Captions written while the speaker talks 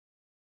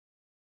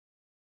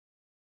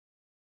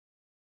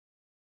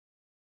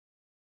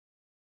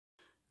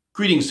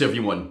Greetings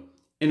everyone,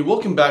 and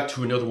welcome back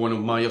to another one of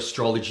my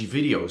astrology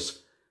videos.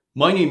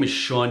 My name is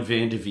Sean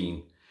Van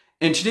Deveen,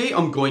 and today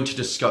I'm going to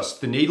discuss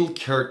the natal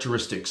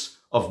characteristics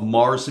of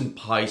Mars in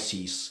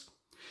Pisces.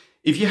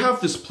 If you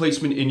have this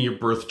placement in your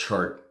birth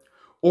chart,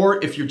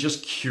 or if you're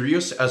just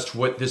curious as to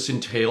what this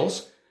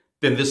entails,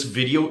 then this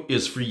video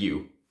is for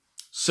you.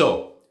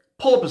 So,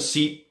 pull up a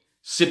seat,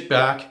 sit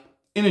back,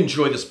 and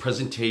enjoy this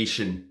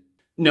presentation.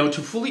 Now,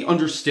 to fully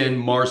understand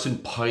Mars in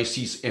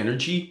Pisces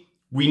energy,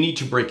 we need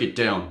to break it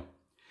down.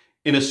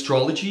 In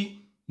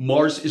astrology,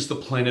 Mars is the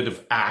planet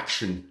of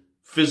action,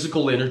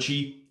 physical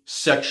energy,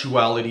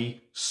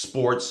 sexuality,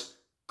 sports,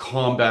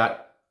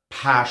 combat,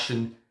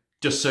 passion,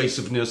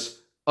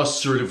 decisiveness,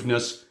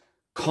 assertiveness,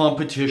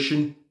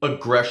 competition,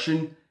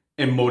 aggression,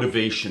 and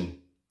motivation.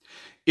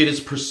 It is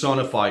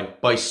personified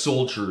by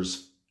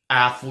soldiers,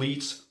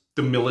 athletes,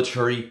 the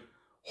military,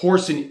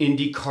 horse and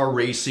Indy car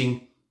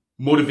racing,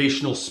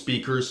 motivational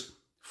speakers,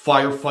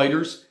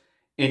 firefighters,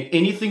 and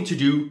anything to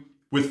do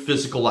with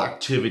physical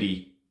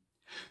activity.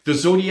 The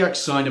zodiac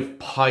sign of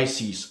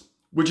Pisces,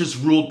 which is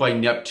ruled by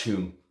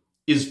Neptune,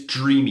 is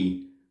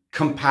dreamy,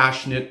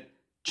 compassionate,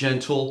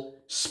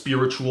 gentle,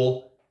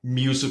 spiritual,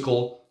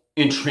 musical,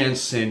 and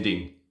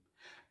transcending.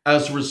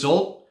 As a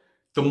result,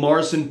 the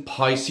Mars in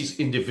Pisces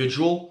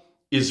individual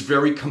is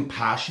very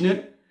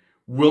compassionate,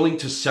 willing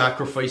to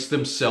sacrifice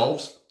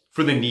themselves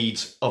for the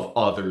needs of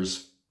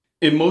others.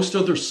 In most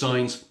other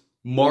signs,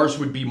 Mars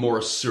would be more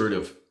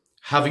assertive,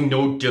 having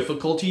no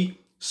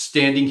difficulty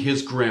standing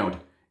his ground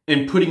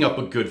and putting up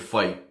a good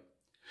fight.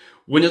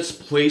 When it's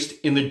placed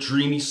in the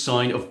dreamy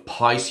sign of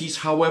Pisces,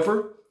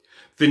 however,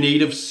 the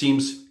native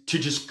seems to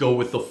just go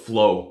with the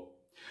flow.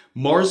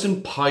 Mars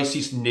and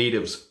Pisces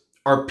natives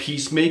are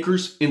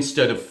peacemakers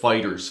instead of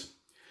fighters.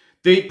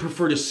 They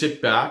prefer to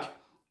sit back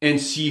and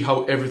see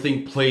how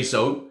everything plays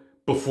out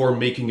before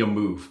making a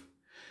move.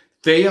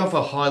 They have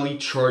a highly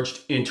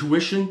charged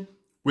intuition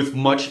with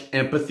much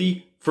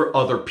empathy for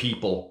other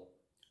people.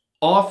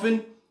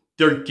 Often,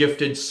 they're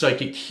gifted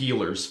psychic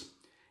healers,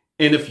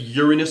 and if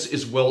Uranus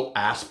is well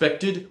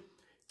aspected,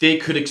 they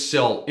could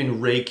excel in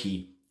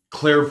Reiki,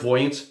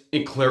 clairvoyance,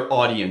 and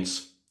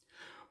clairaudience.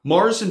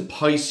 Mars in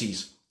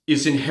Pisces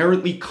is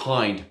inherently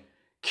kind,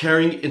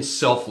 caring, and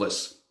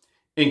selfless,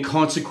 and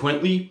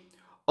consequently,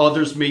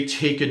 others may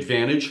take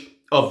advantage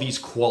of these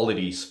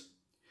qualities.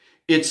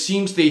 It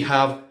seems they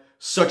have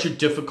such a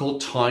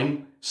difficult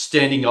time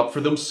standing up for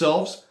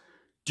themselves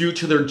due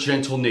to their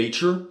gentle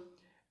nature,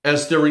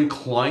 as they're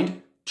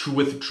inclined to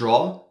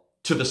withdraw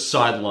to the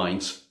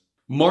sidelines.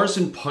 Mars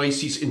in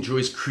Pisces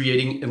enjoys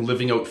creating and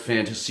living out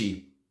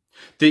fantasy.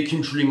 They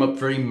can dream up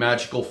very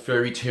magical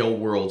fairy tale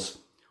worlds,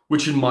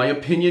 which in my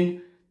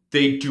opinion,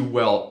 they do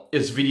well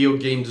as video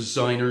game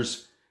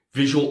designers,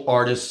 visual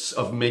artists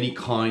of many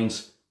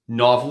kinds,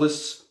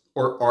 novelists,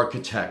 or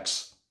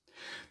architects.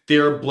 They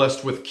are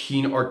blessed with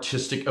keen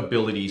artistic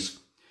abilities,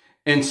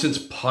 and since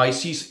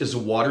Pisces is a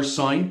water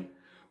sign,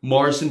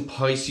 Mars and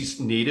Pisces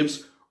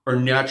natives are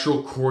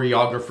natural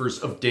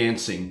choreographers of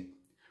dancing,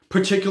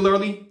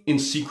 particularly in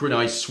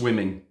synchronized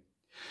swimming.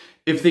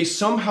 If they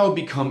somehow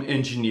become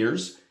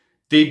engineers,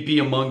 they'd be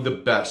among the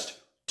best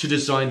to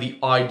design the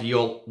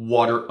ideal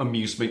water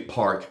amusement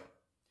park.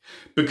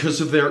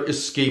 Because of their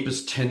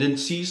escapist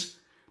tendencies,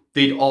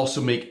 they'd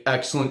also make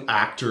excellent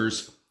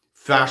actors,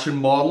 fashion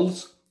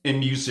models, and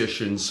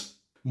musicians.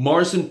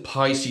 Mars and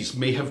Pisces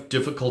may have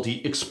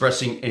difficulty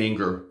expressing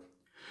anger,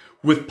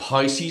 with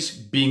Pisces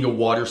being a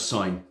water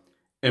sign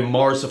and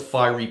Mars a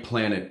fiery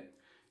planet.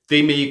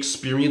 They may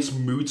experience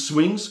mood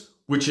swings,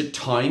 which at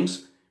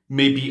times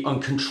may be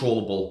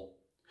uncontrollable.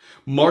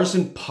 Mars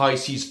in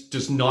Pisces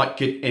does not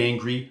get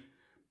angry,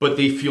 but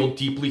they feel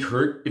deeply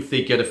hurt if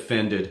they get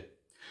offended.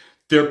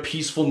 Their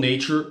peaceful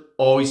nature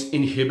always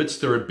inhibits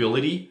their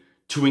ability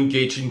to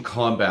engage in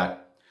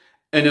combat,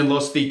 and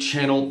unless they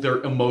channel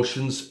their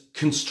emotions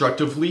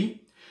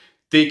constructively,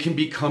 they can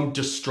become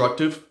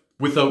destructive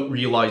without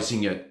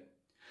realizing it.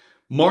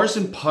 Mars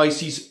in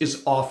Pisces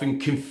is often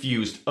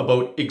confused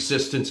about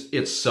existence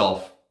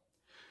itself.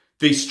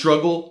 They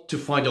struggle to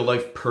find a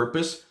life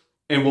purpose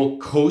and will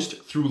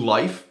coast through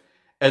life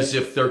as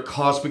if they're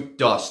cosmic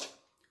dust,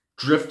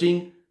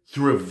 drifting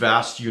through a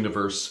vast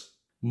universe.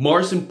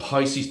 Mars and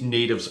Pisces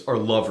natives are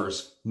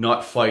lovers,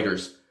 not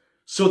fighters,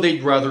 so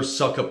they'd rather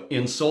suck up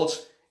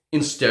insults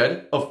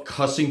instead of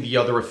cussing the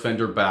other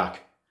offender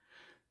back.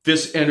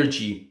 This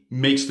energy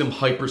makes them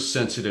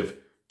hypersensitive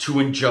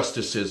to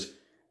injustices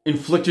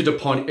inflicted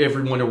upon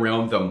everyone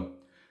around them.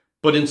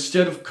 But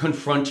instead of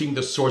confronting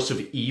the source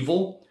of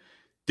evil,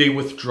 they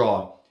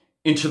withdraw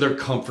into their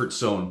comfort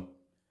zone.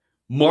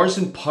 Mars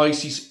in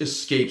Pisces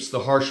escapes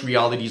the harsh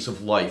realities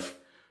of life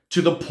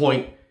to the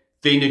point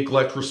they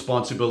neglect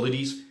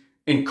responsibilities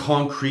and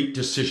concrete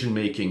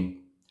decision-making.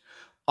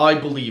 I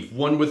believe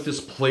one with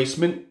this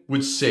placement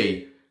would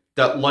say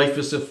that life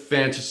is a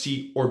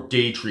fantasy or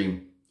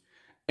daydream,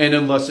 and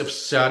unless if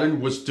Saturn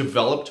was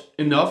developed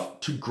enough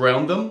to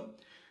ground them,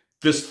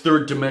 this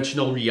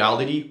third-dimensional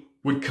reality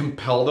would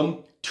compel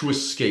them to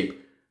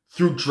escape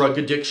through drug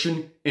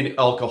addiction and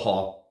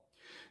alcohol.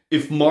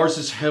 If Mars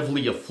is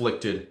heavily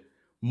afflicted,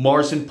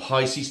 Mars and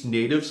Pisces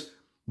natives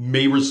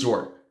may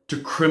resort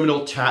to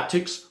criminal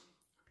tactics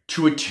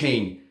to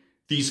attain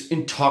these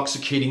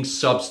intoxicating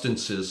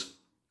substances,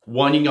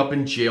 winding up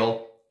in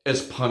jail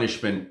as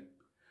punishment.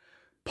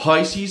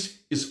 Pisces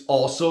is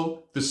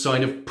also the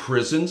sign of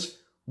prisons,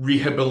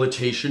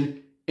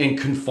 rehabilitation, and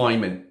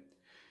confinement.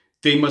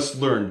 They must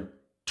learn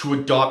to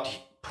adopt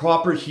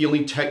proper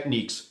healing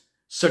techniques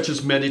such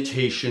as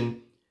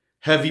meditation,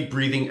 heavy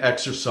breathing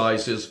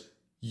exercises,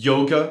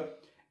 yoga,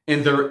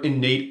 and their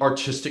innate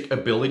artistic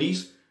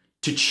abilities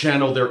to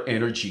channel their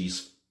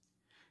energies.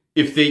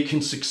 If they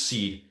can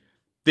succeed,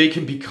 they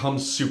can become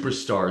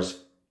superstars,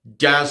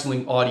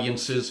 dazzling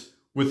audiences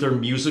with their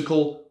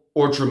musical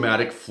or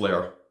dramatic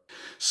flair.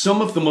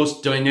 Some of the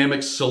most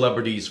dynamic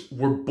celebrities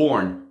were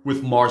born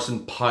with Mars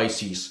in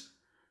Pisces.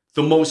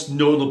 The most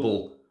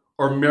notable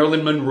are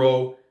Marilyn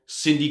Monroe,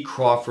 Cindy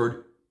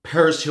Crawford,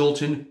 Paris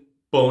Hilton,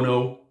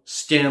 Bono,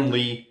 Stan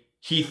Lee,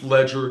 Heath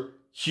Ledger,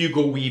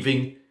 Hugo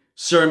Weaving,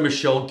 Sarah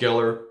Michelle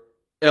Gellar,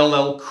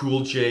 LL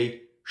Cool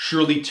J,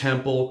 Shirley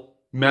Temple,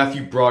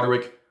 Matthew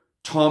Broderick,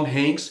 Tom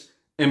Hanks,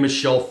 and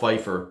Michelle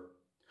Pfeiffer.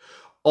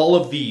 All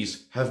of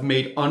these have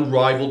made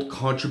unrivaled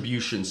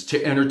contributions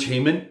to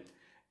entertainment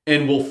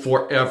and will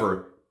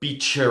forever be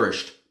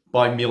cherished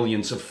by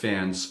millions of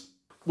fans.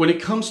 When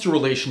it comes to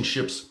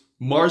relationships,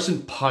 Mars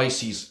and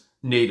Pisces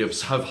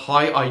natives have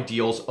high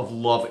ideals of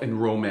love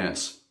and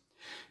romance.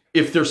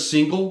 If they're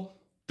single,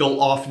 they'll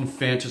often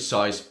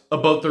fantasize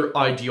about their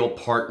ideal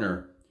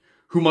partner,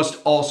 who must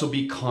also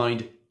be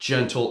kind,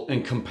 gentle,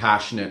 and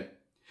compassionate.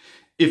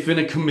 If in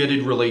a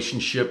committed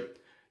relationship,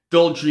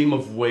 they'll dream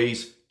of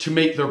ways to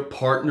make their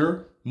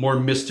partner more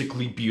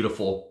mystically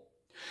beautiful.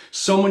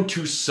 Someone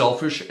too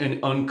selfish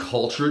and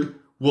uncultured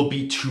will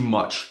be too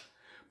much,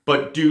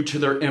 but due to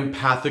their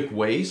empathic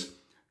ways,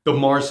 the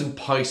Mars and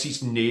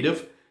Pisces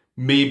native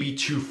may be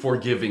too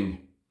forgiving.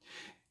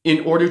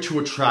 In order to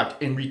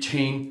attract and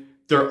retain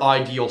their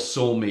ideal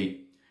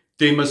soulmate,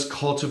 they must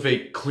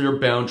cultivate clear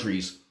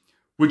boundaries,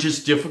 which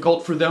is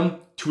difficult for them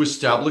to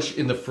establish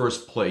in the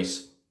first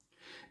place.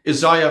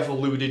 As I have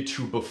alluded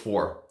to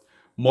before,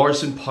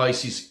 Mars in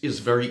Pisces is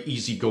very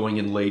easygoing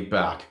and laid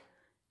back,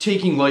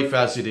 taking life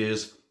as it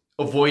is,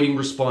 avoiding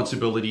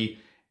responsibility,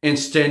 and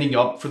standing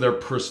up for their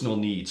personal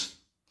needs.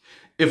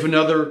 If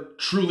another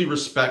truly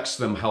respects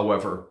them,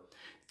 however,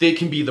 they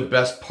can be the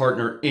best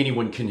partner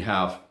anyone can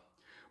have.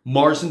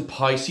 Mars in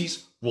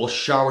Pisces will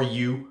shower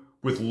you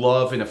with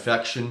love and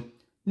affection,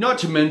 not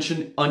to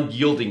mention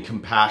unyielding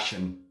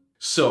compassion.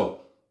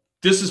 So,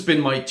 this has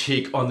been my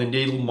take on the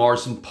natal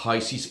Mars and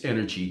Pisces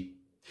energy.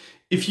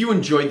 If you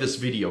enjoyed this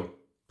video,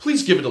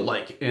 please give it a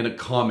like and a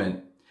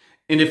comment.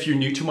 And if you're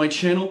new to my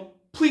channel,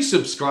 please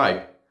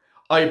subscribe.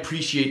 I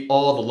appreciate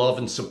all the love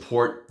and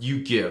support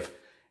you give,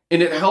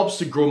 and it helps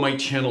to grow my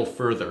channel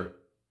further.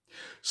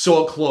 So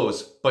I'll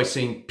close by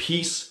saying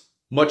peace,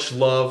 much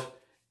love,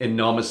 and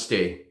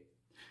namaste.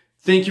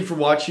 Thank you for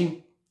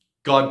watching.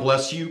 God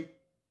bless you.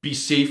 Be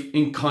safe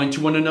and kind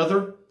to one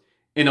another,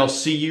 and I'll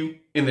see you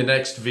in the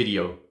next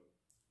video.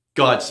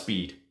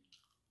 Godspeed.